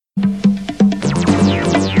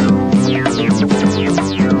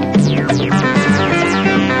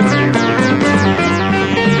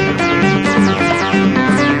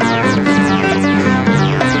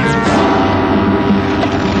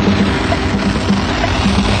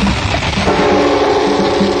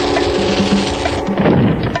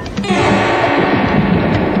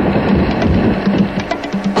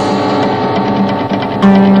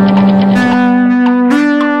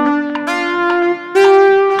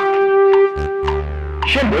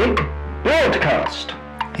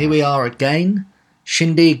Here we are again,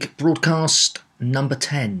 Shindig broadcast number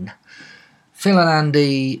 10. Phil and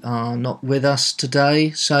Andy are not with us today,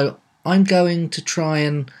 so I'm going to try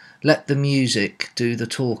and let the music do the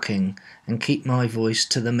talking and keep my voice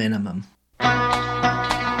to the minimum.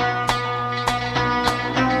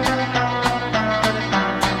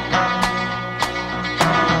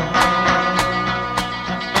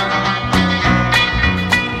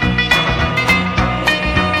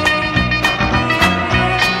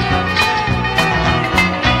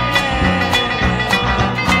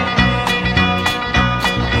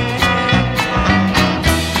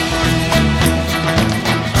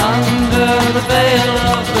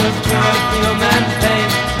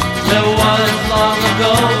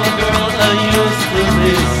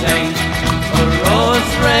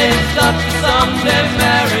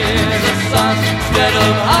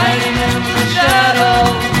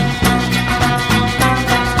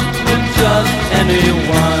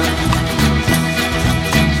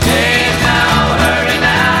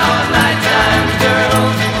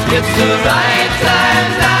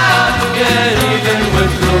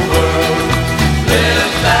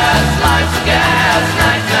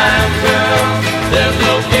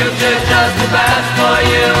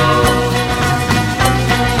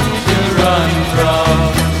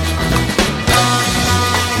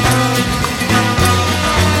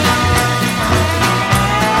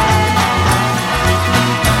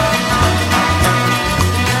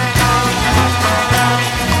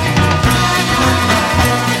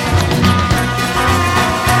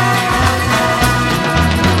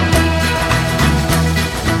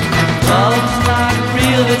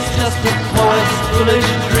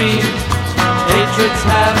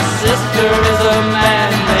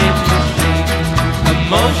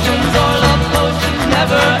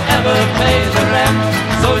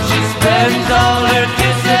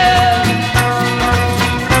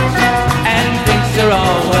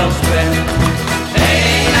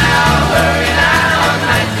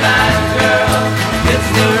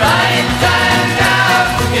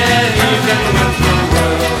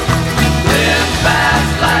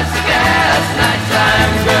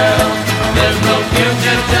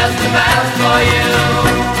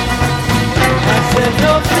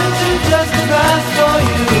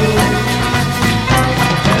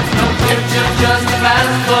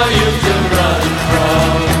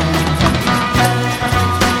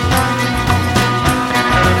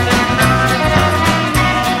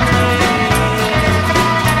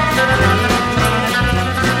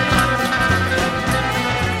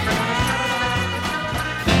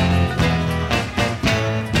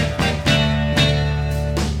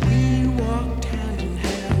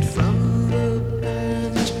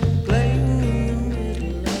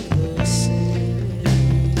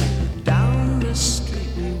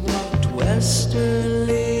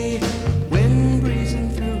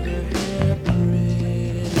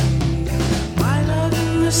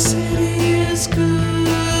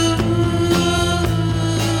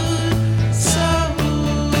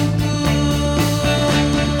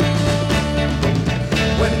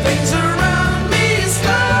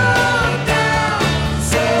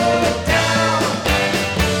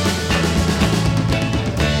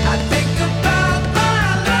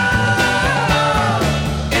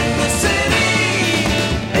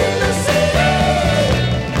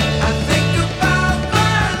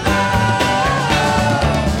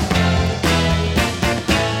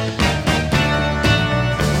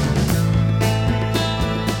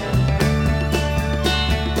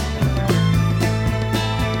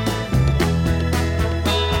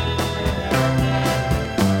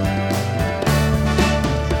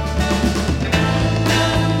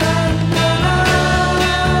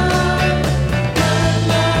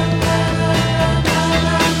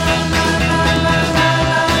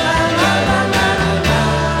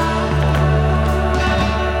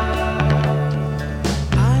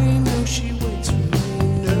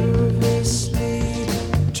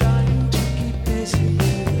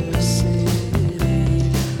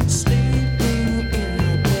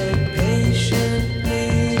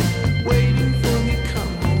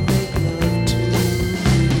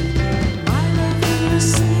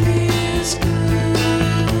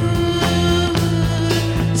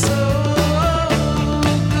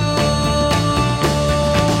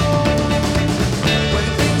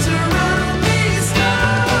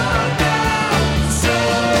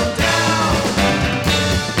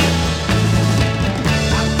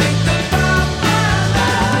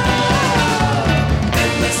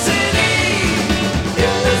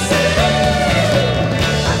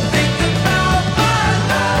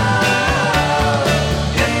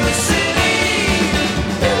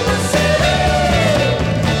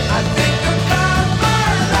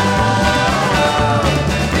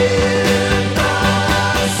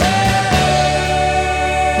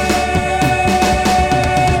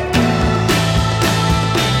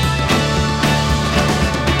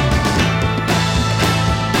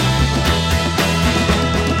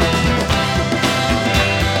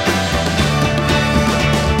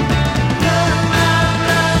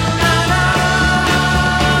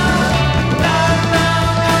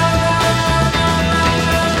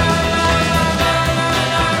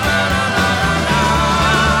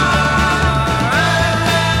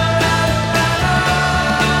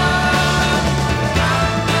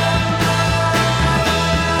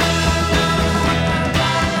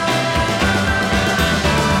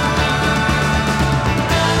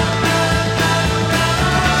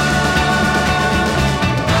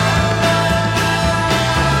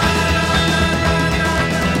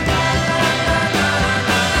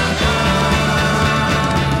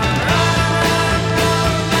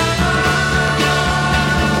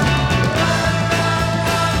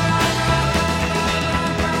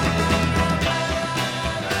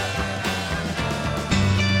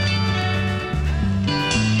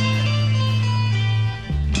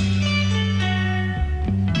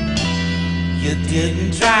 You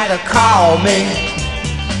didn't try to call me.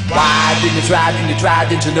 Why didn't you try, didn't you try,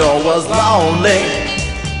 didn't you know I was lonely?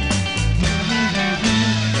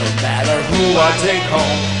 No matter who I take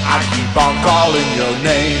home, I keep on calling your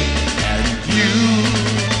name. And you,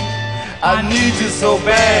 I need you so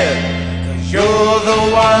bad, 'cause you're the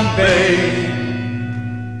one, babe.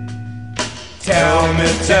 Tell me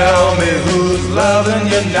who's loving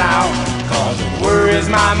you now, 'cause it worries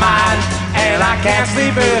my mind and I can't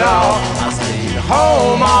sleep at all. I stayed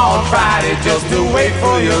home on Friday just to wait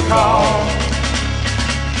for your call.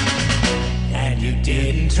 And you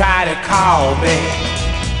didn't try to call me.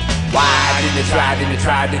 Why didn't you try, didn't you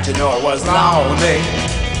try, didn't you know I was lonely?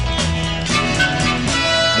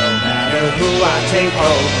 No matter who I take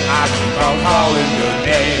home, I keep on calling your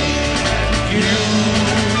name. And you,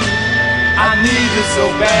 I need you so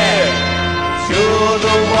bad, 'cause you're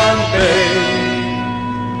the one, babe.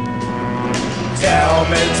 Tell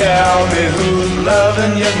me who's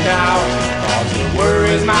loving you now, 'cause it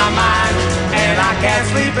worries my mind and I can't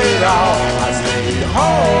sleep at all. I stayed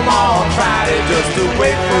home on Friday just to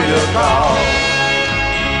wait for your call.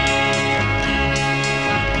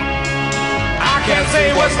 I can't say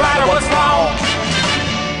what's right or what's wrong,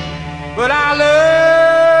 but I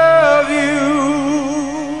love you.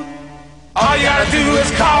 All you gotta do is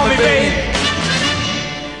call me, babe,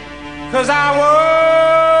 'cause I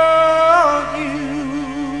want you.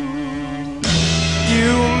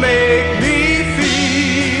 You make me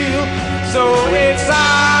feel so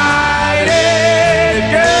excited,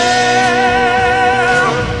 girl.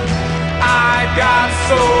 I got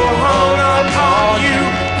so hung up on you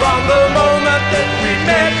from the moment that we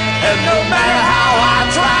met, and no matter how I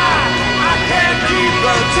try, I can't keep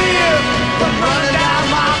the tears from running down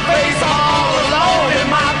my face, all alone in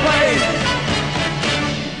my place.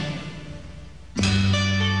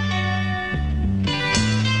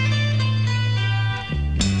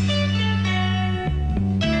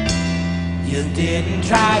 You didn't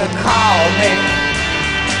try to call me.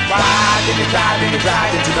 Why did you try, did you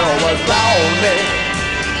try, did you know I was lonely?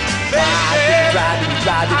 Why did you try, did you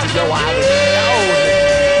try, did you know I was lonely?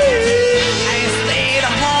 I stayed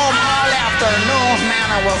home all afternoon, man,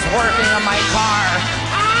 I was working on my car.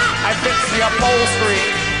 I fixed the upholstery.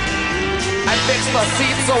 I fixed the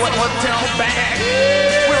seat so it would tilt back.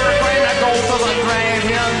 We were going to go to the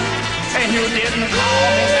drive-in, and you didn't call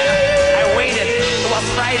me, man. I waited. It was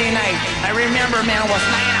Friday night. I remember, man, it was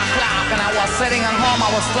 9 o'clock, and I was sitting at home.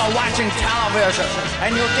 I was still watching television,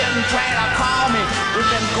 and you didn't try to call me. We've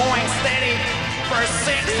been going steady for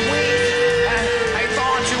 6 weeks, and I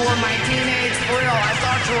thought you were my teenage thrill. I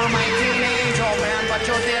thought you were my teenage old man, but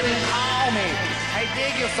you didn't call me. I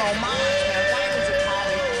dig you so much, man. Why didn't you call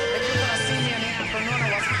me? If you could have seen me in the afternoon,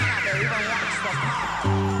 it was hot out there. Even watched the car.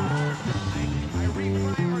 I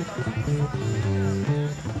remember the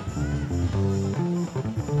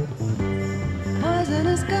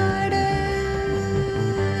Poisonous gardens,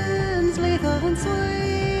 lethal and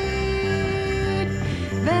sweet,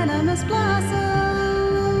 venomous blossoms,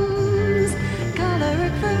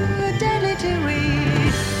 choleric fruit, deadly to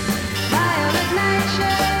eat, violet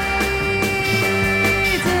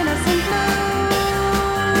nightshades, innocent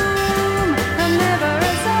bloom,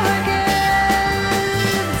 omnivorous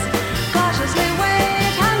orchids, cautiously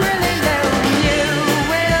wait, hungrily loom. You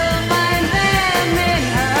will find them in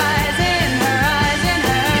her eyes, in her eyes, in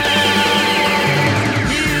her eyes.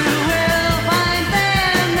 You will find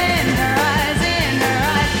them in her eyes, in her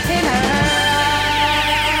eyes, in her eyes.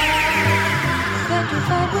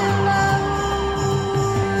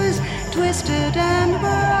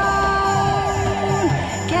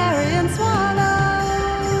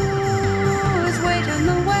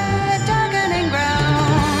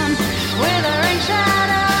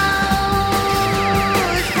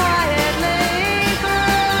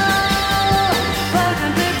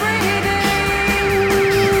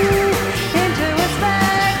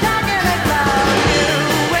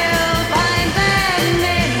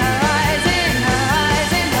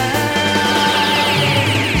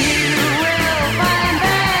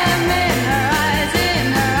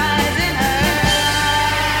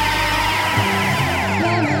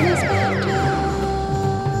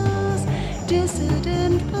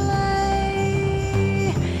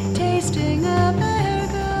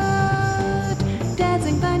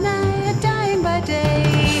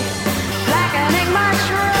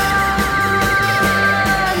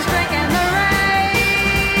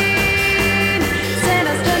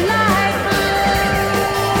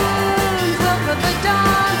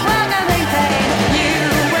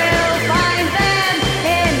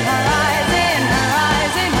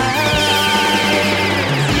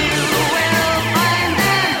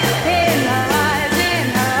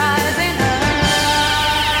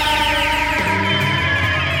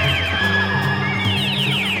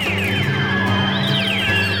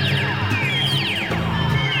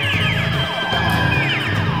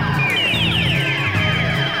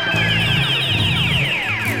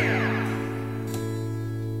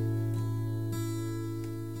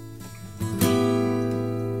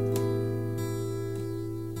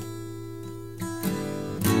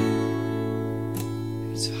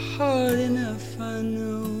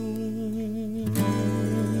 unknown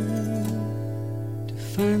to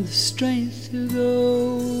find the strength to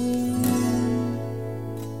go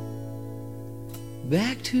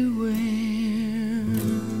back to where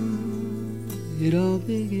it all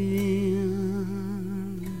began.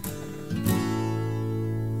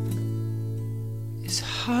 It's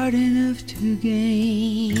hard enough to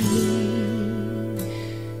gain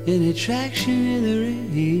an attraction in the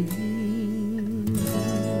rain.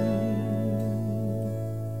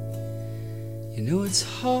 You know it's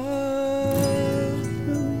hard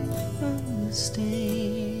for me to understand,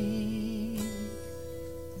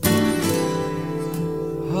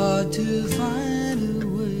 hard to find a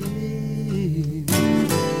way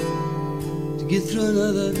to get through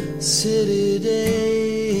another city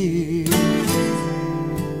day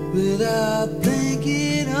without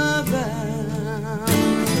thinking about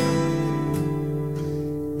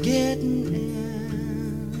getting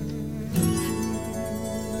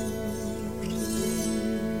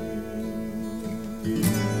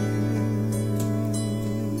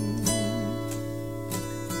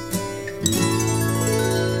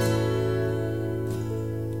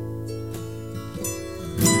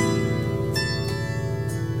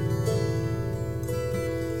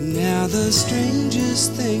Now the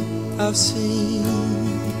strangest thing I've seen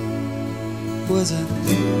was a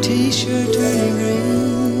t-shirt turning green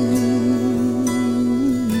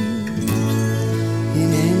in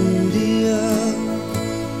India,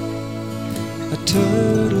 a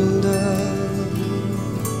turtle dove.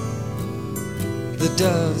 The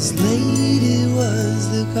dove's lady was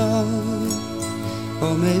the cause,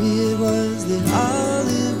 or maybe it was the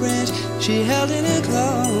olive branch she held in her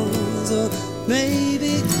claws, or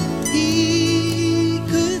maybe he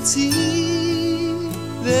could see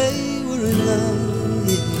they were in love.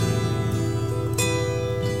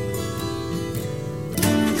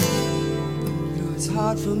 You know, it's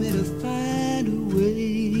hard for me to find a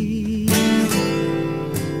way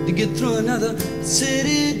to get through another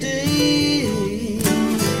city day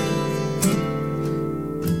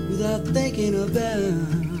without thinking about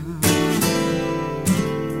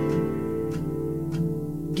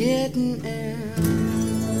getting out.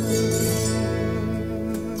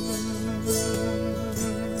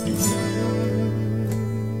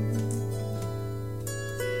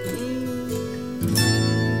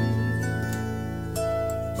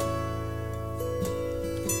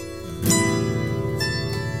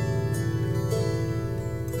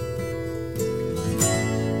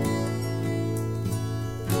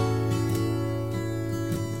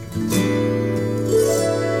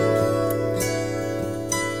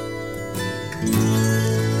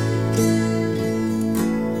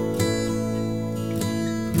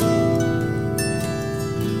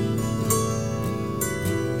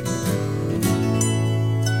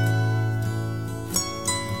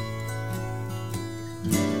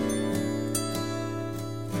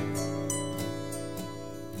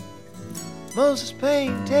 Moses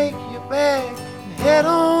Payne, take your bag and head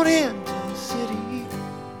on into the city.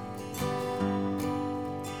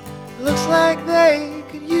 Looks like they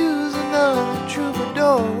could use another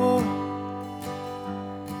troubadour.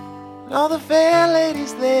 And all the fair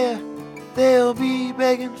ladies there, they'll be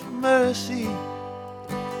begging for mercy.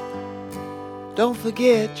 Don't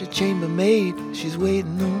forget your chambermaid, she's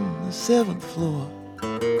waiting on the 7th floor.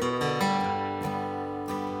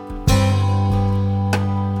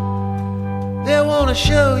 They wanna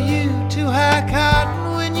show you too high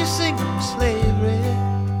cotton when you sing from slavery.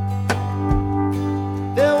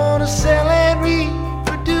 They wanna sell and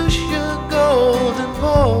reproduce your golden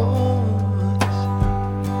boys.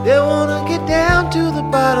 They wanna get down to the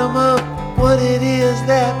bottom of what it is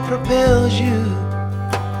that propels you.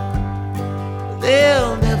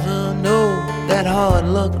 They'll never know that hard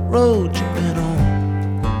luck road you've been on.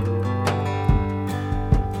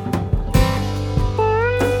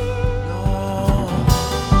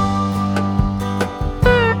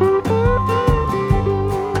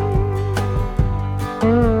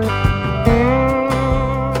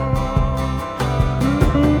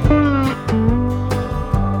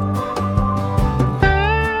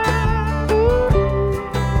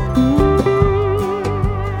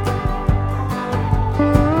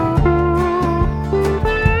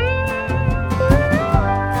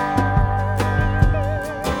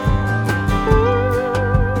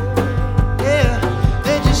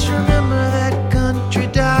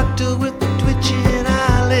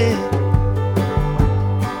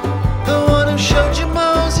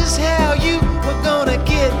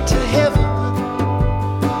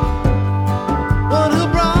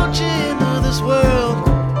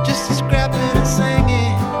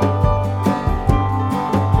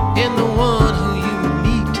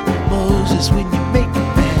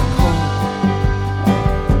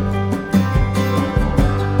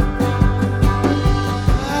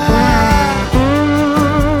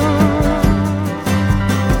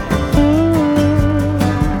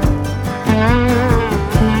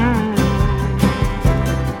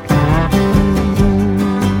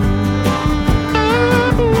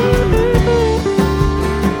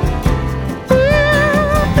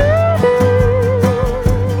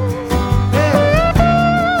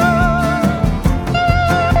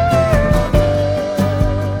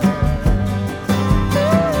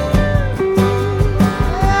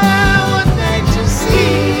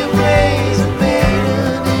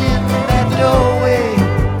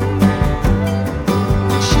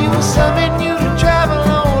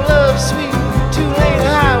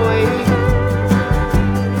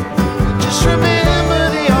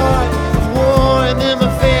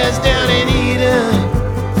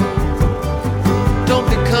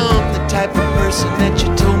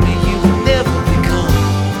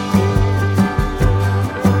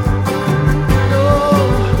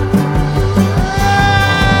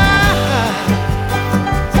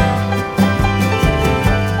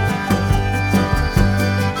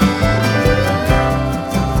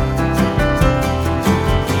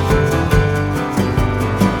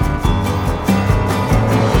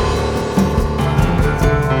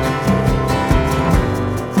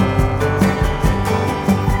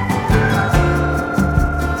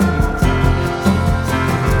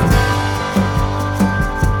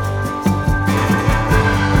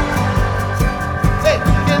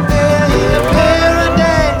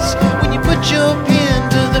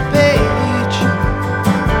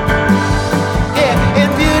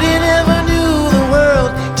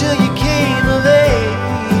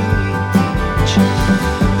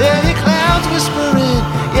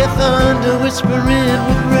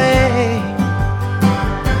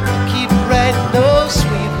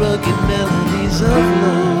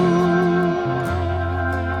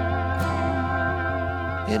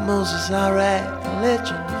 Get Moses alright, a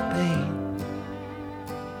legend of pain.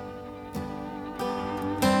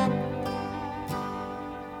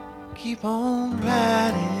 Keep on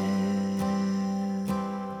riding.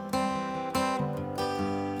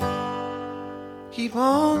 Keep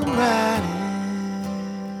on riding.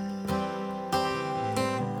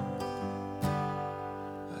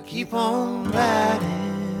 Keep on riding.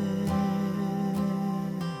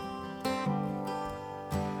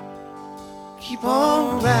 Keep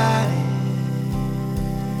on riding.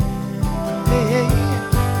 Hey.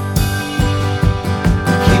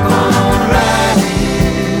 Keep on riding.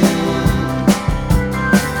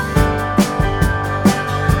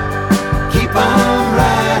 Keep on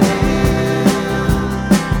riding.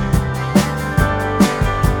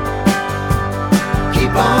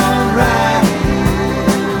 Keep on riding.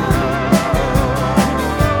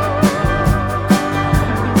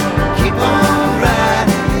 Keep on riding.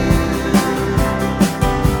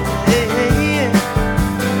 Hey. Keep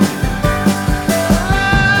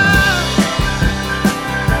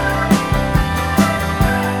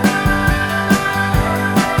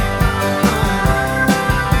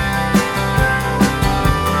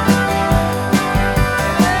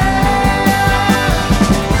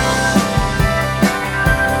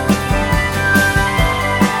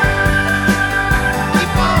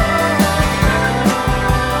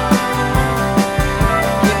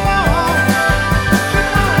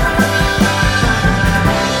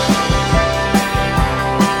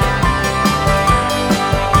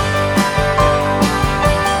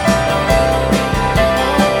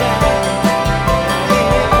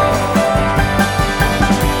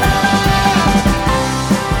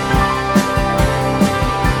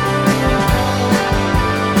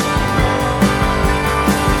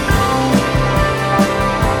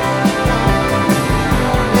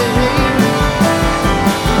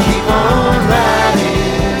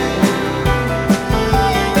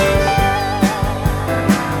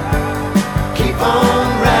on riding. Keep on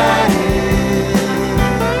riding.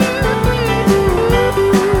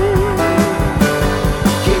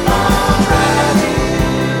 Keep on riding.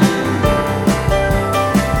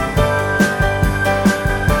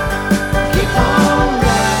 Keep on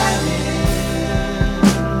riding.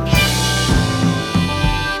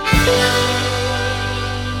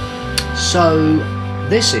 So,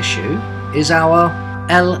 this issue is our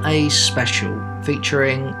LA special,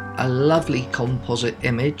 featuring a lovely composite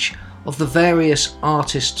image of the various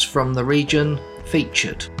artists from the region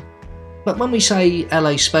featured. But when we say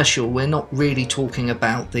LA special, we're not really talking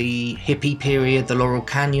about the hippie period, the Laurel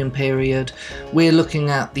Canyon period. We're looking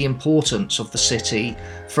at the importance of the city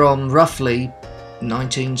from roughly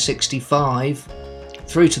 1965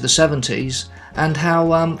 through to the 70s, and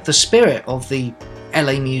how the spirit of the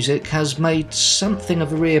LA music has made something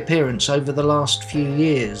of a reappearance over the last few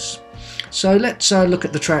years. So let's look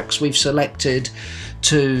at the tracks we've selected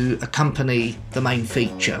to accompany the main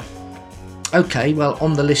feature. Okay, well,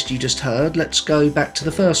 on the list you just heard, let's go back to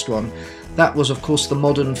the first one. That was, of course, the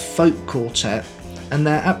Modern Folk Quartet and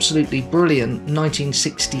their absolutely brilliant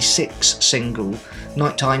 1966 single,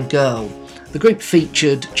 Nighttime Girl. The group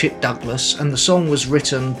featured Chip Douglas, and the song was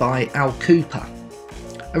written by Al Cooper.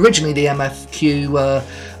 Originally, the MFQ were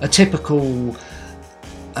a typical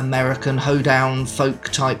American hoedown folk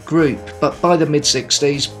type group, but by the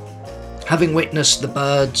mid-60s, having witnessed the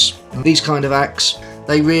Byrds and these kind of acts,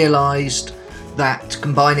 they realised that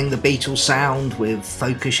combining the Beatles sound with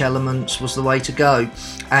folkish elements was the way to go,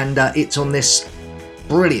 and it's on this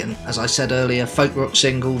brilliant, as I said earlier, folk rock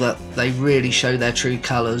single that they really show their true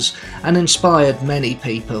colours and inspired many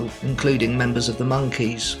people, including members of the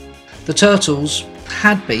Monkees. The Turtles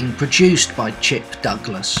had been produced by Chip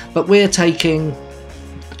Douglas, but we're taking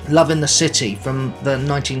Love in the City from the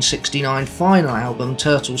 1969 final album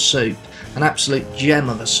Turtle Soup, an absolute gem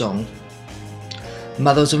of a song.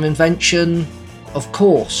 Mothers of Invention, of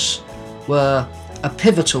course, were a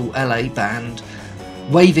pivotal LA band,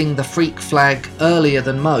 waving the freak flag earlier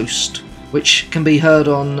than most, which can be heard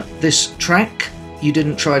on this track, You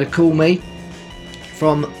Didn't Try to Call Me,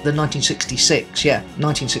 from the 1966,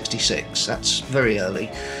 1966, that's very early,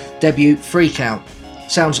 debut Freak Out.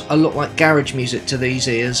 Sounds a lot like garage music to these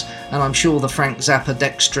ears, and I'm sure the Frank Zappa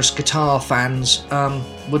dexterous guitar fans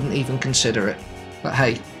wouldn't even consider it. But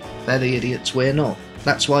hey, they're the idiots, we're not.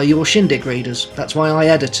 That's why you're Shindig readers, that's why I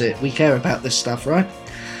edit it, we care about this stuff, right?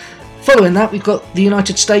 Following that, we've got the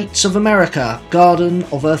United States of America, Garden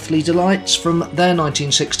of Earthly Delights from their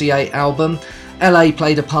 1968 album. LA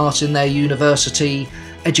played a part in their university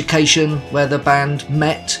education where the band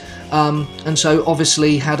met, and so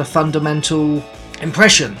obviously had a fundamental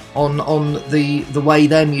impression on the way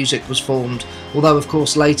their music was formed, although of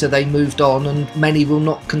course later they moved on and many will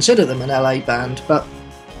not consider them an LA band, but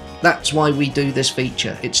that's why we do this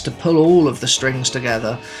feature. It's to pull all of the strings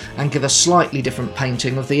together and give a slightly different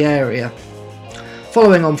painting of the area.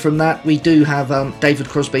 Following on from that, we do have David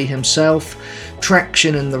Crosby himself,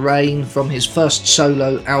 Traction in the Rain from his first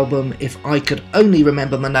solo album If I Could Only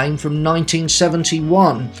Remember My Name from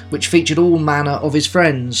 1971, which featured all manner of his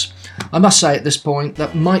friends. I must say at this point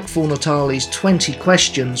that Mike Fornatale's 20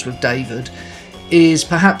 Questions with David is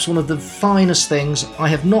perhaps one of the finest things I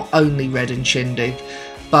have not only read in Shindig,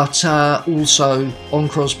 but also on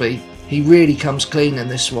Crosby. He really comes clean in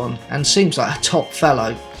this one and seems like a top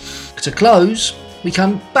fellow. To close, we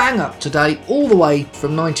come bang up to date all the way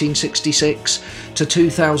from 1966 to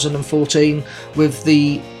 2014 with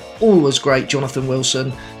the always great Jonathan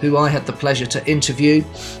Wilson, who I had the pleasure to interview.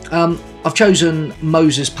 I've chosen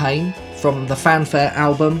Moses Payne from the Fanfare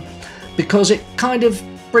album because it kind of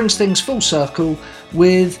brings things full circle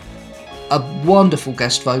with a wonderful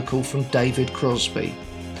guest vocal from David Crosby.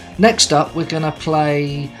 Next up, we're going to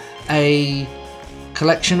play a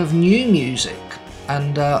collection of new music,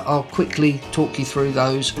 and I'll quickly talk you through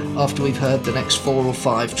those after we've heard the next 4 or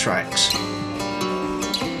 5 tracks.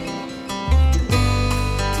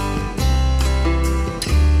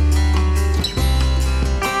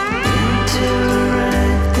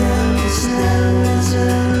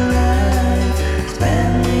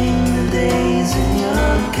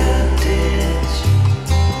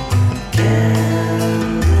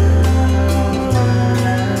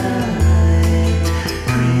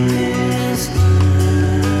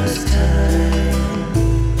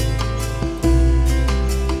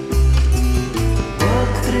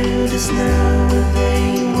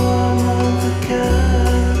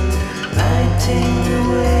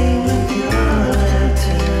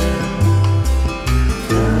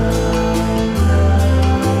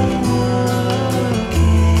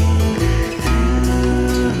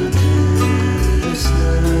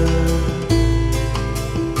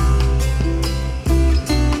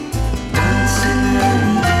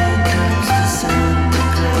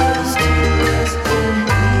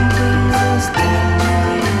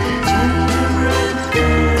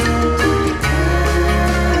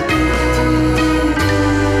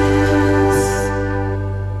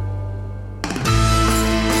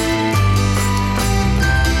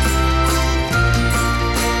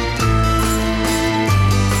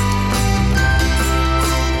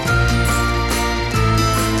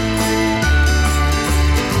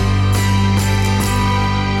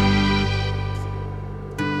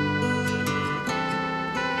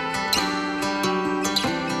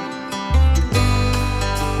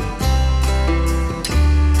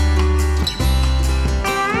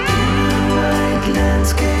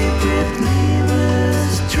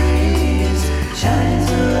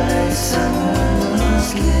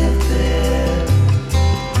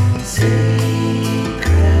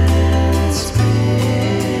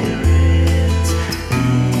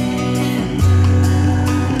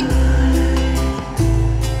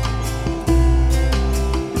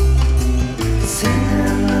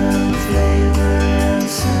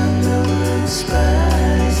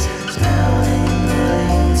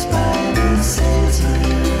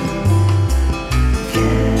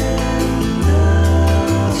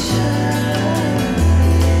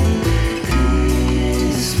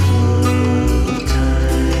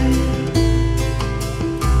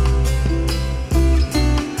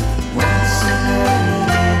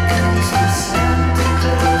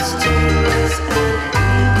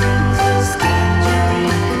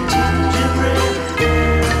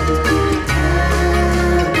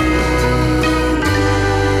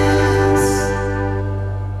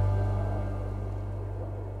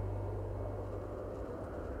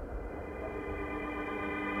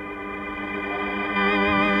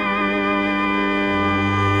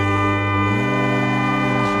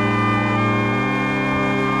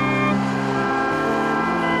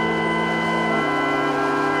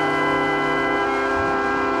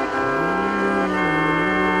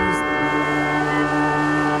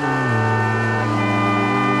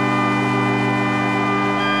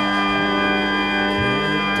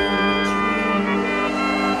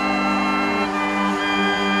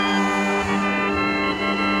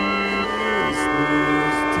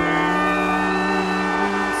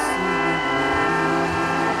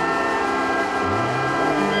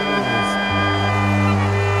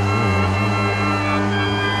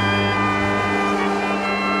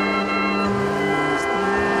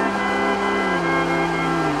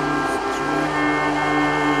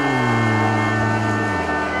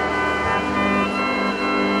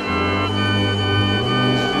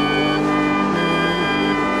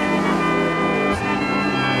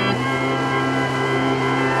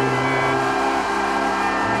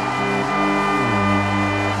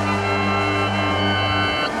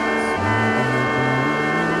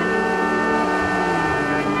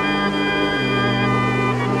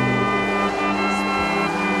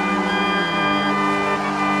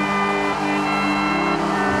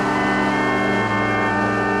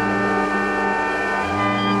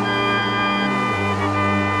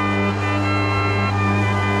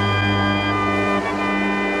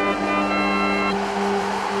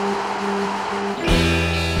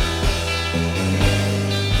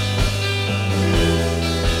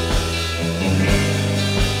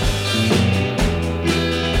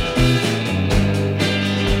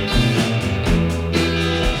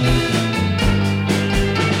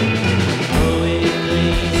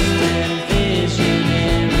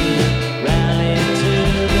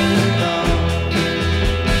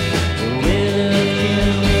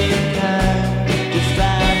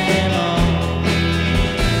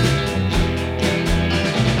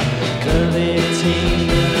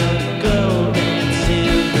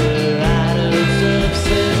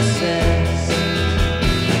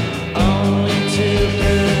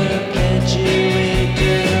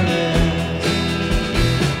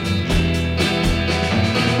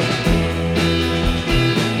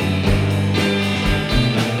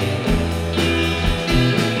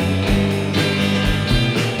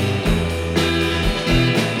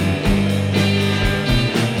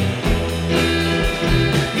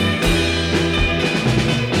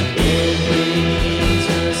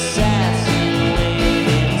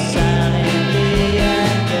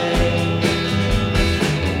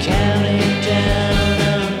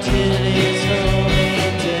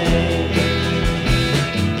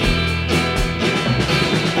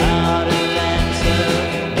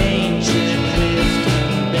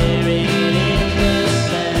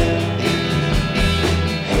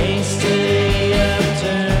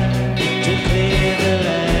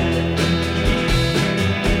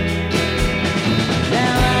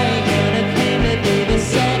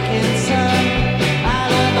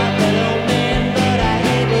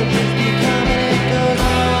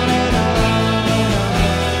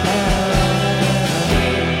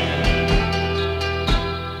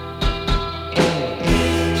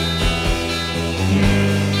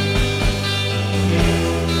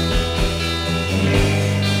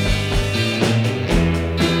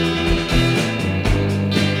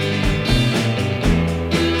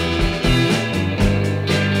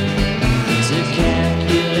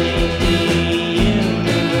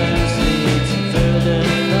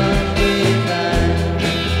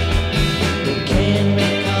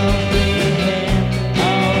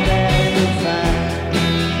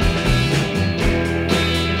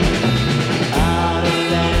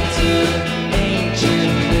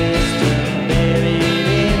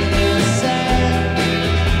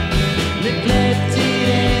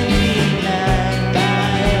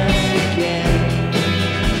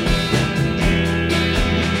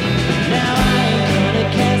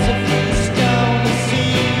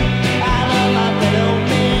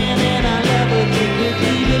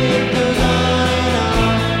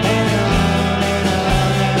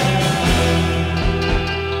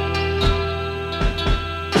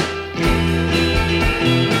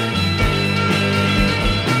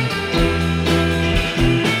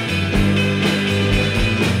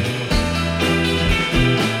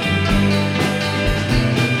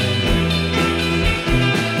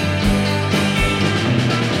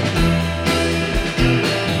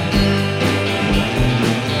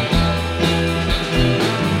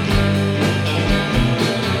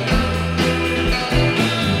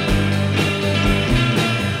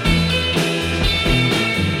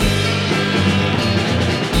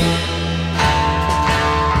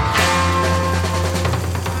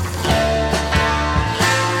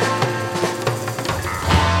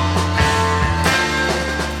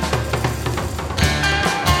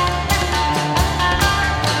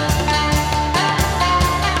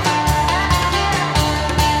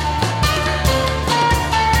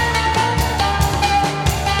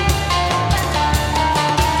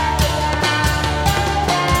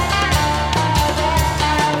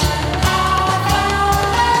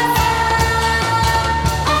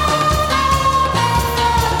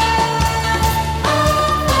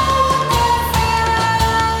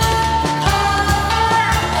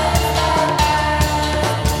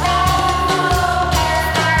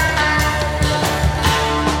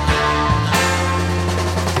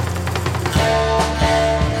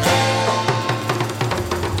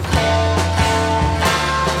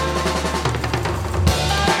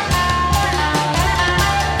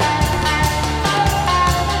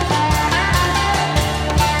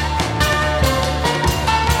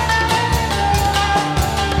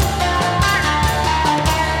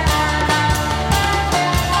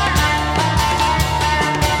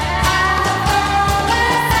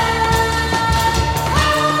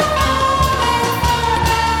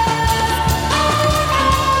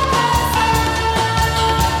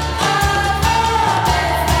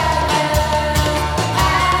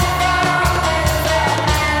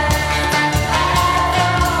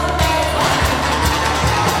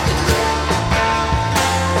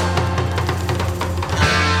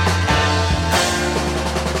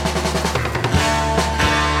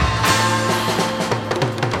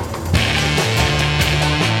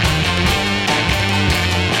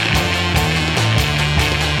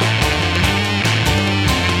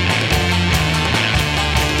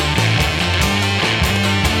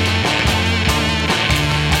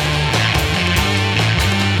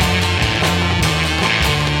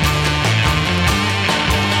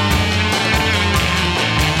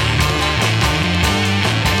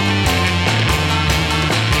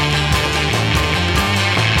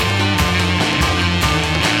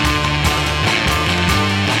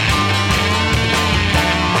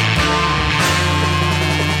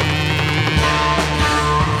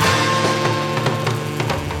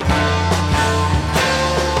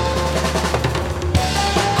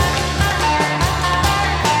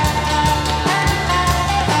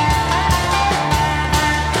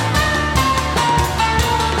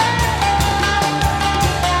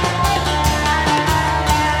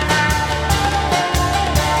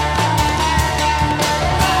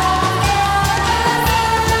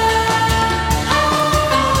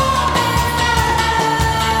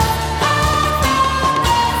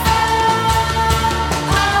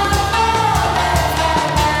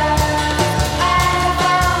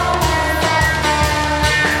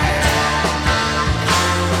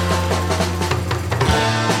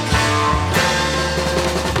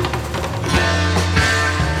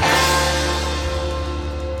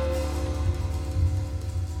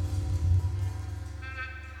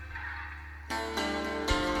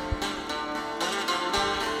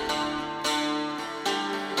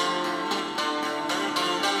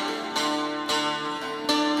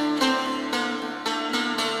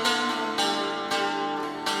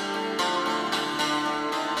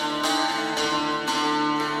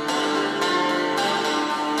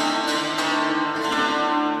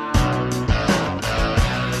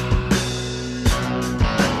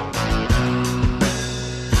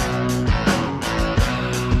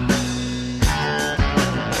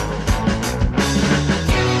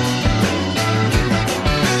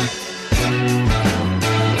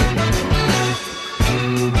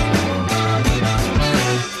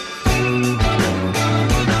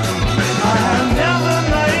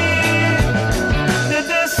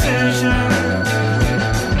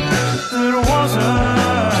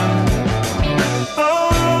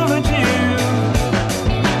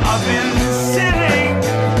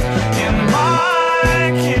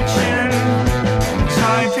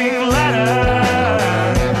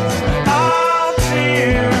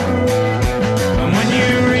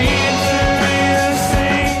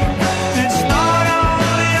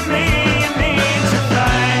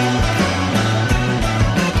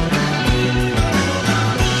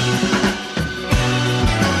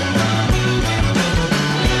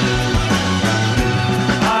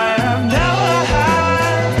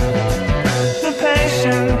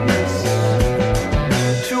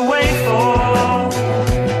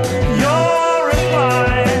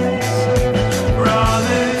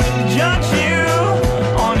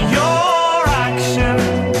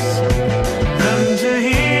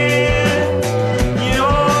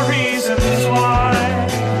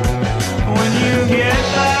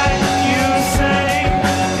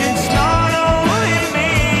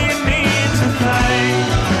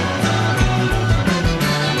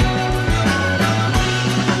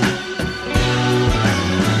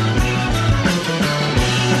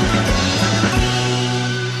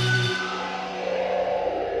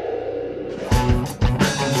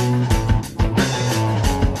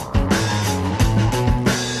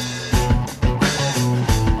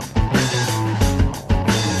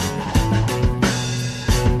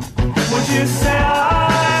 you say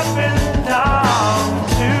I've been down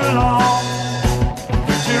too long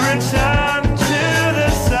to return to the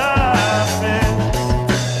surface.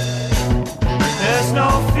 There's no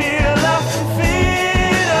fear left to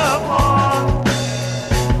feed upon.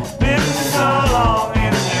 Been so long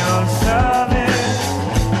in your service.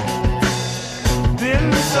 Been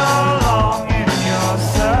so long in your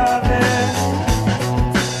service.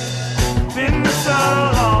 Been so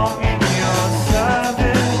long in your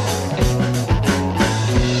service.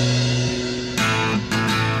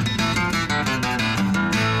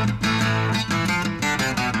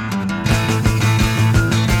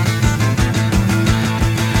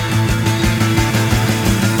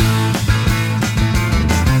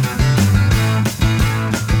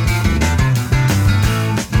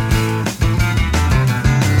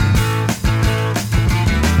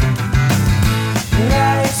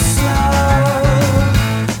 Life slow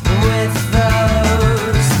with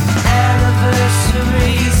those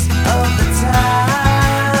anniversaries of the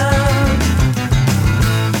time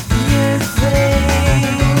you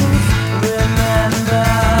think. Remember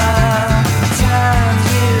times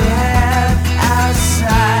you had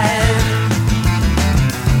outside.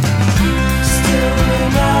 Still we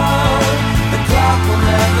know the clock will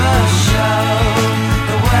never show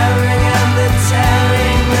the wearing and the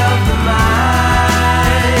tearing of the mind.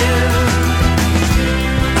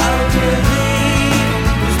 Oh, dear thee,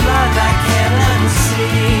 whose mind I can't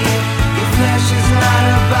unsee. Your flesh is not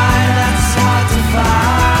a body that's hard to find.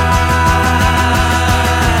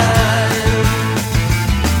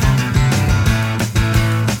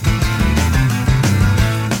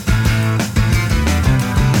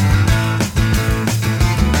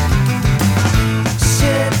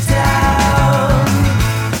 Sit down,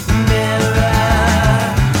 mirror,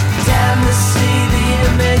 damn to see the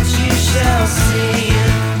image you shall see.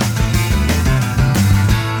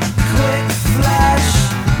 Quick flash,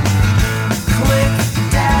 quick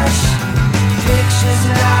dash, pictures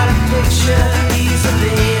not a picture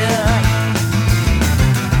easily.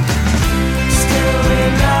 Still we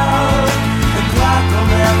know the clock will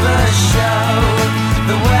never show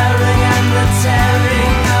the wearing and the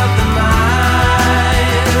tearing of the mind.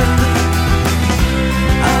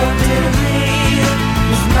 Oh, dear thee,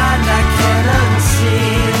 whose mind I can't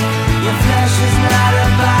unsee. Your flesh is not a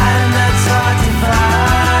bind that's hard to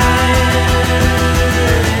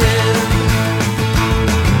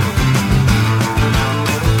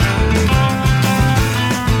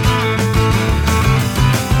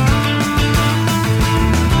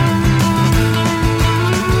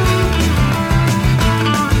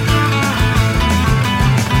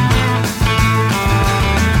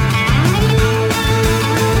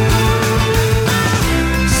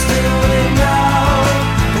Still we know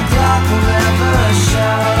the clock will never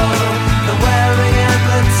show the wearing and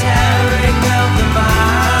the tearing of the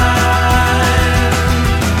mind.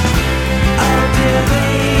 Oh, dear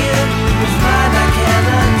thee, whose mind I can't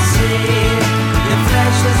unsee. Your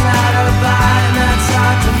flesh is not a bind that's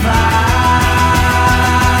hard to find.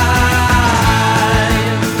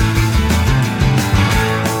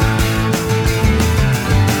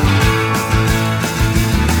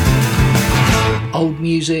 Old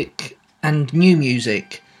music and new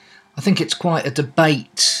music. I think it's quite a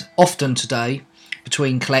debate often today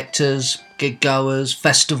between collectors, gig goers,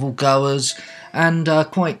 festival goers, and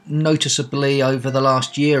quite noticeably over the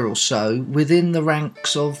last year or so within the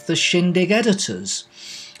ranks of the Shindig editors.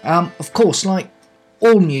 Of course, like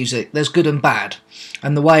all music, there's good and bad,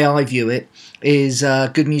 and the way I view it is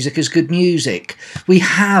good music is good music. We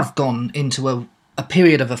have gone into a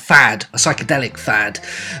period of a fad, a psychedelic fad,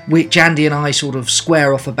 which Andy and I sort of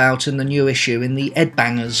square off about in the new issue in the Ed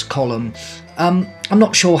Bangers column. I'm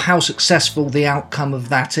not sure how successful the outcome of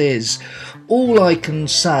that is. All I can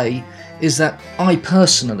say is that I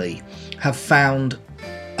personally have found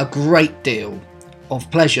a great deal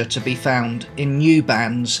of pleasure to be found in new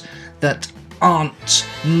bands that aren't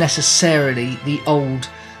necessarily the old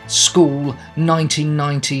school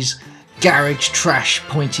 1990s garage trash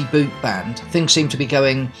pointy boot band. Things seem to be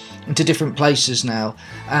going into different places now,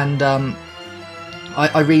 and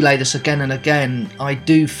I relay this again and again. I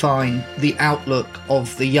do find the outlook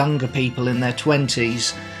of the younger people in their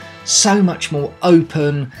 20s so much more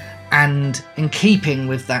open and in keeping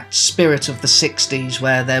with that spirit of the 60s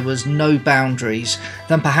where there was no boundaries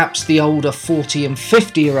than perhaps the older 40 and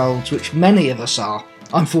 50 year olds, which many of us are.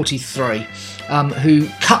 I'm 43, who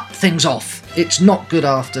cut things off. It's not good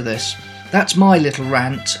after this. That's my little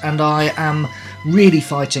rant, and I am really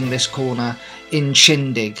fighting this corner in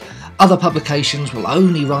Shindig. Other publications will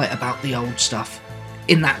only write about the old stuff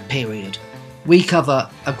in that period. We cover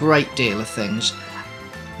a great deal of things.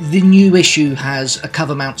 The new issue has a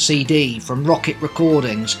cover mount CD from Rocket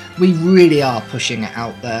Recordings. We really are pushing it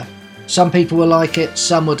out there. Some people will like it,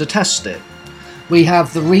 some will detest it. We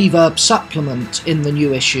have the Reverb supplement in the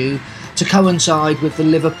new issue to coincide with the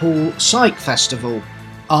Liverpool Psych Festival.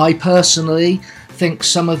 I personally think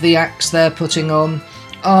some of the acts they're putting on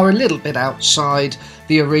are a little bit outside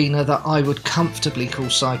the arena that I would comfortably call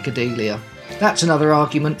psychedelia. That's another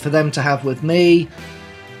argument for them to have with me.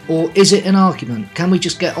 Or is it an argument? Can we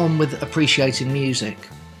just get on with appreciating music?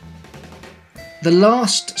 The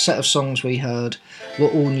last set of songs we heard were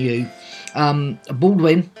all new.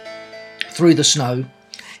 Baldwin, Through the Snow,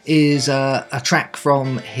 is a track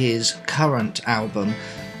from his current album,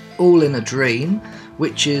 All in a Dream,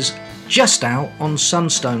 which is just out on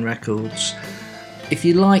Sunstone Records. If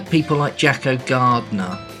you like people like Jacko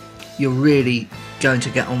Gardner, you're really going to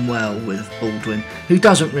get on well with Baldwin, who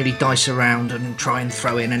doesn't really dice around and try and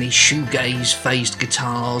throw in any shoegaze phased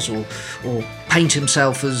guitars or paint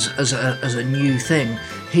himself as a new thing.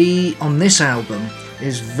 He, on this album,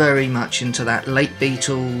 is very much into that late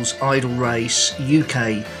Beatles, Idle Race,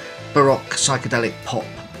 UK, Baroque, psychedelic pop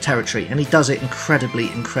territory, and he does it incredibly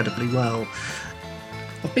well.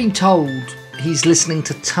 I've been told he's listening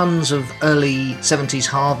to tons of early 70s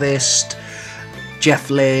Harvest,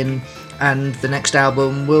 Jeff Lynne, and the next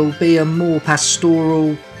album will be a more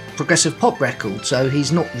pastoral progressive pop record, so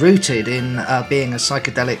he's not rooted in being a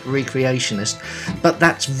psychedelic recreationist, but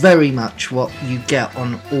that's very much what you get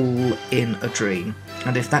on All in a Dream,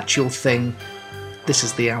 and if that's your thing, this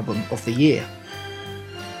is the album of the year.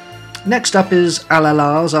 Next up is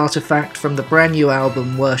Alalar's Artifact from the brand new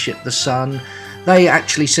album Worship the Sun. They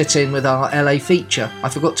actually sit in with our LA feature. I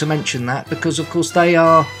forgot to mention that because of course they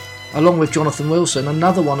are, along with Jonathan Wilson,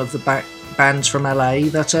 another one of the bands from LA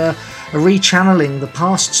that are rechanneling the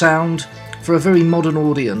past sound for a very modern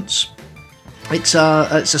audience. It's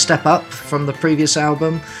a step up from the previous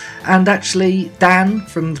album, and actually Dan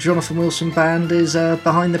from the Jonathan Wilson band is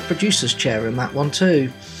behind the producer's chair in that one too.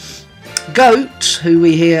 Goat, who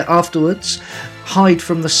we hear afterwards, Hide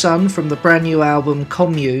from the Sun from the brand new album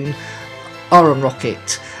Commune, are on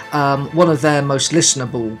Rocket, one of their most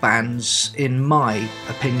listenable bands in my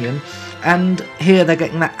opinion, and here they're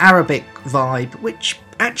getting that Arabic vibe, which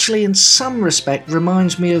actually in some respect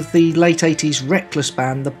reminds me of the late 80s Reckless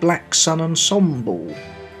band, the Black Sun Ensemble.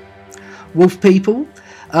 Wolf People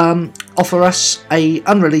offer us a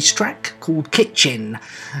unreleased track called Kitchen,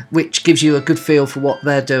 which gives you a good feel for what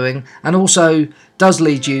they're doing, and also does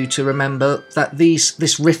lead you to remember that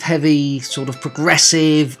this riff-heavy, sort of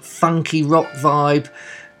progressive, funky rock vibe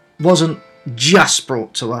wasn't just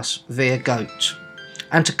brought to us via Goat.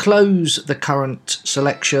 And to close the current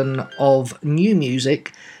selection of new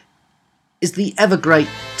music is the ever-great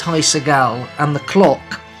Ty Segall and The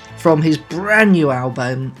Clock from his brand new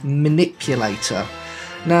album Manipulator.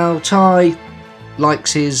 Now, Ty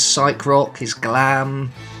likes his psych rock, his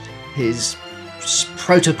glam, his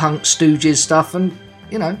proto-punk Stooges stuff, and,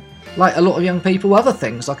 you know, like a lot of young people, other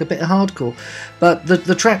things, like a bit of hardcore. But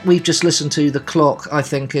the track we've just listened to, The Clock, I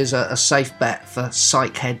think is a safe bet for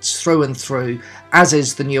psych heads through and through, as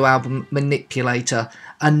is the new album Manipulator,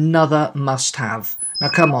 another must-have. Now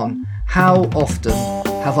come on, how often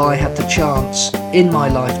have I had the chance in my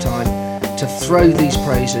lifetime to throw these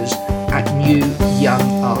praises at new young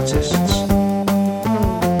artists?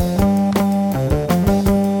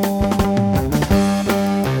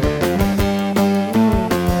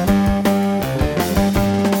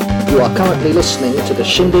 You are currently listening to the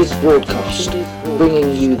Shindig broadcast,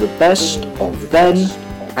 bringing you the best of then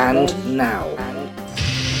and now.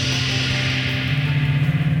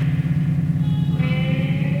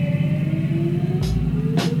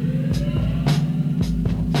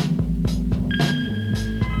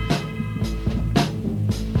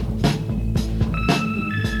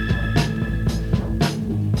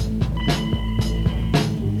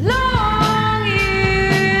 Long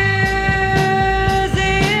years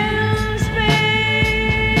in space,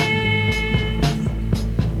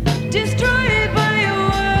 destroyed by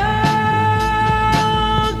your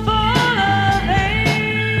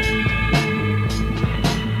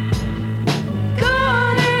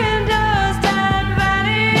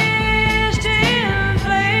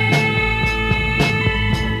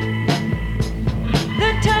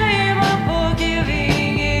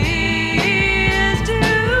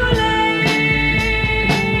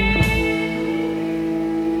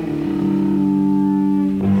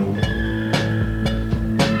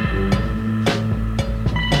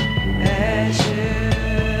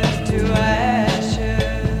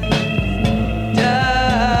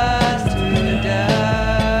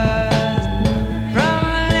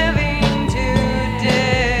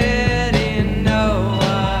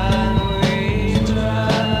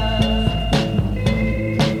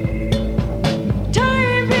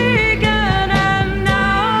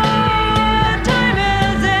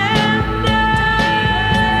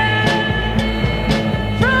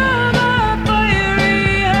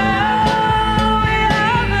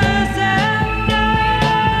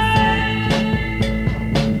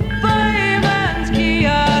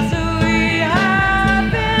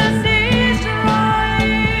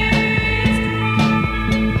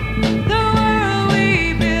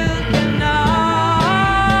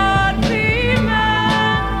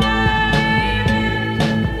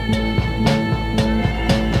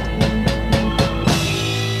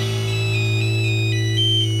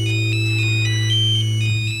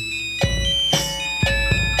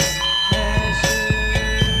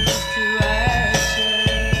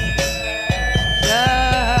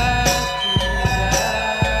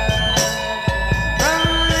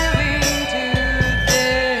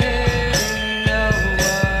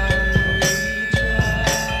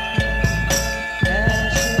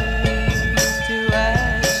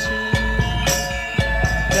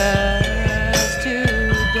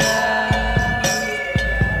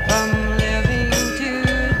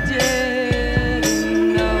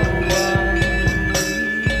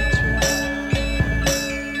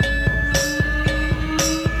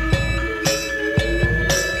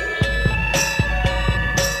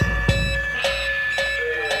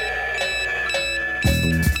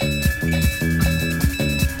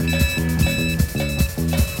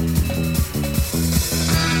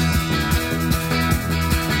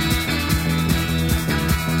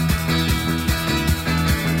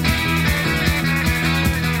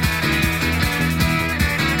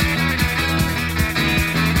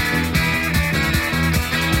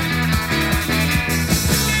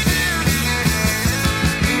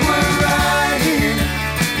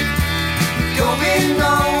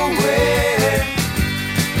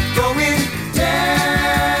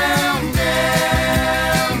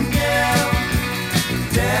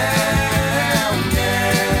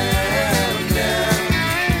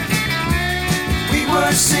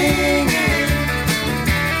were singing,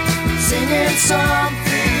 singing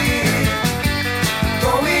something,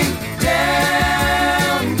 going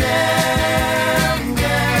down, down,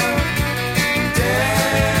 down,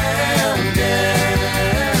 down,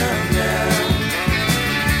 down, down.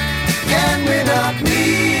 Can we not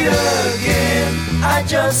meet again? I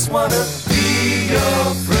just wanna be your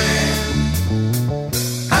friend.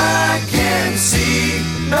 I can see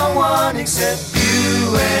no one except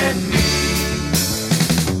you and me.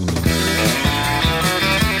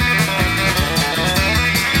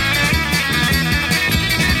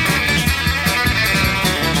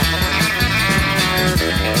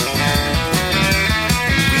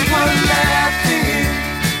 We were laughing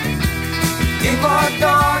in our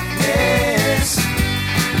darkness,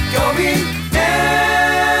 going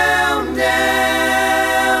down,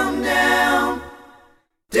 down, down,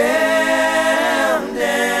 down,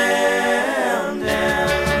 down,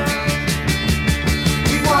 down.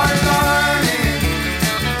 We were learning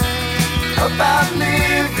about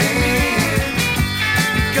living,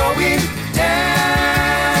 going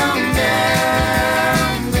down,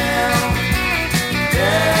 down, down,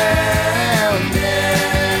 down, down,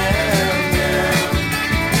 down.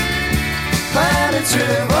 Planets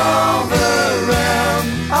revolve around,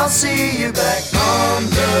 I'll see you back on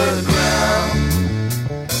the ground.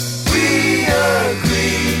 We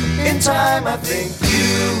agree, in time I think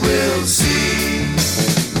you will see.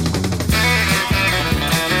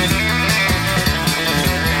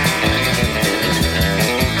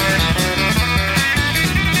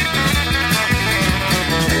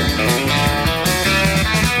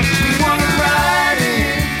 We were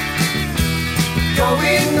riding,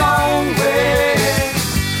 going nowhere,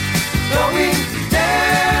 going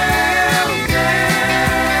down,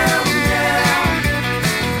 down, down,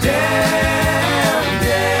 down,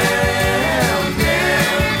 down, down.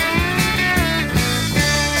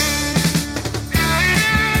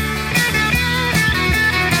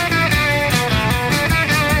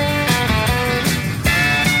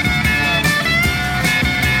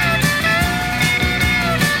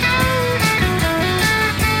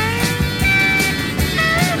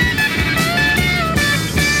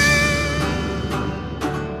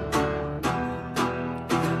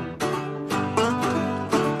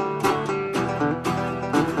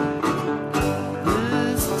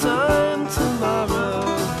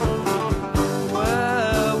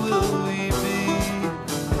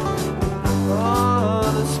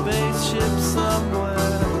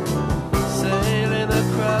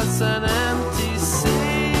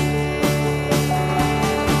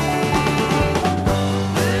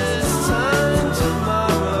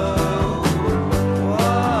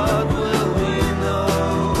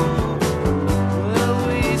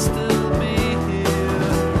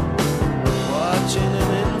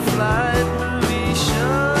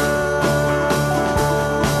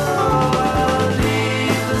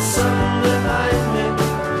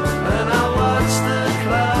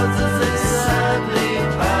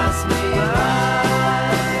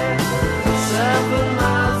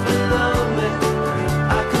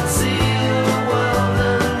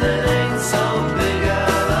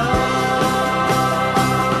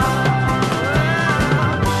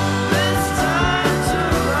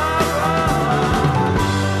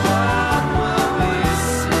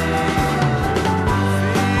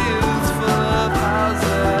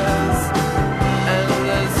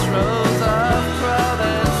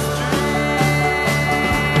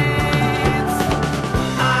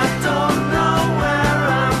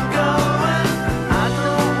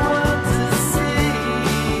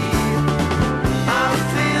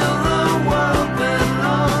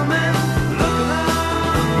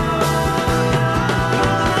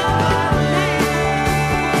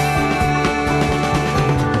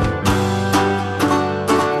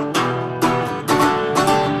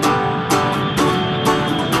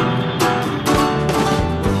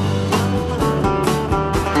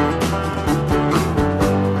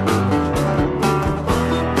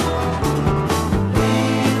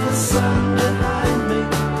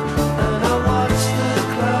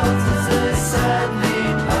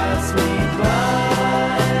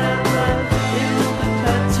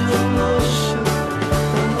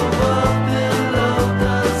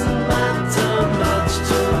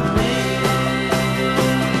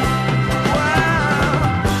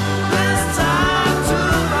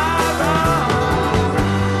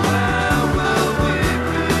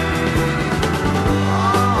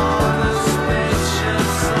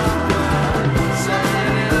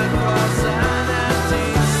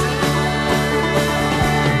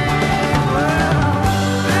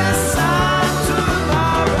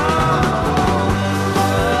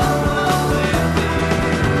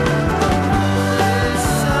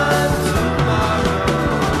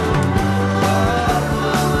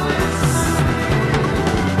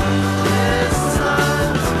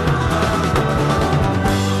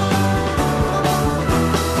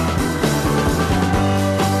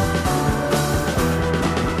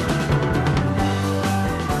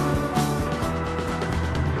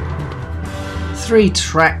 3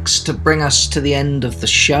 tracks to bring us to the end of the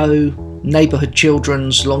show. Neighbourhood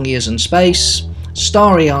Children's Long Years in Space,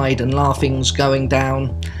 Starry-Eyed and Laughing's Going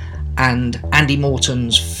Down, and Andy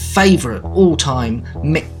Morton's favourite all-time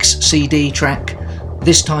mix CD track,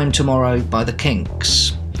 This Time Tomorrow by the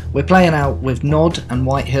Kinks. We're playing out with Nod and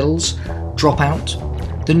White Hills,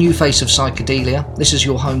 Dropout, The New Face of Psychedelia. This is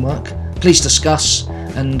your homework. Please discuss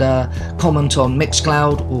and comment on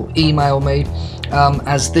Mixcloud or email me,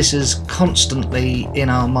 as this is constantly in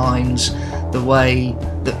our minds, the way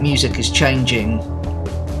that music is changing.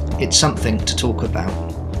 It's something to talk about.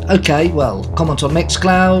 Okay, well, comment on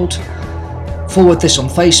Mixcloud, forward this on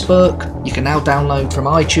Facebook. You can now download from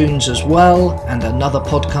iTunes as well, and another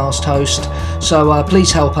podcast host. So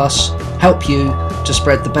please help us help you to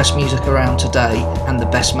spread the best music around today and the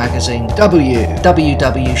best magazine,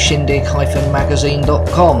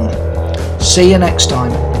 www.shindig-magazine.com. See you next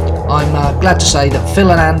time. I'm glad to say that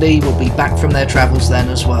Phil and Andy will be back from their travels then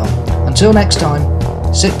as well. Until next time,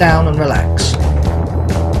 sit down and relax.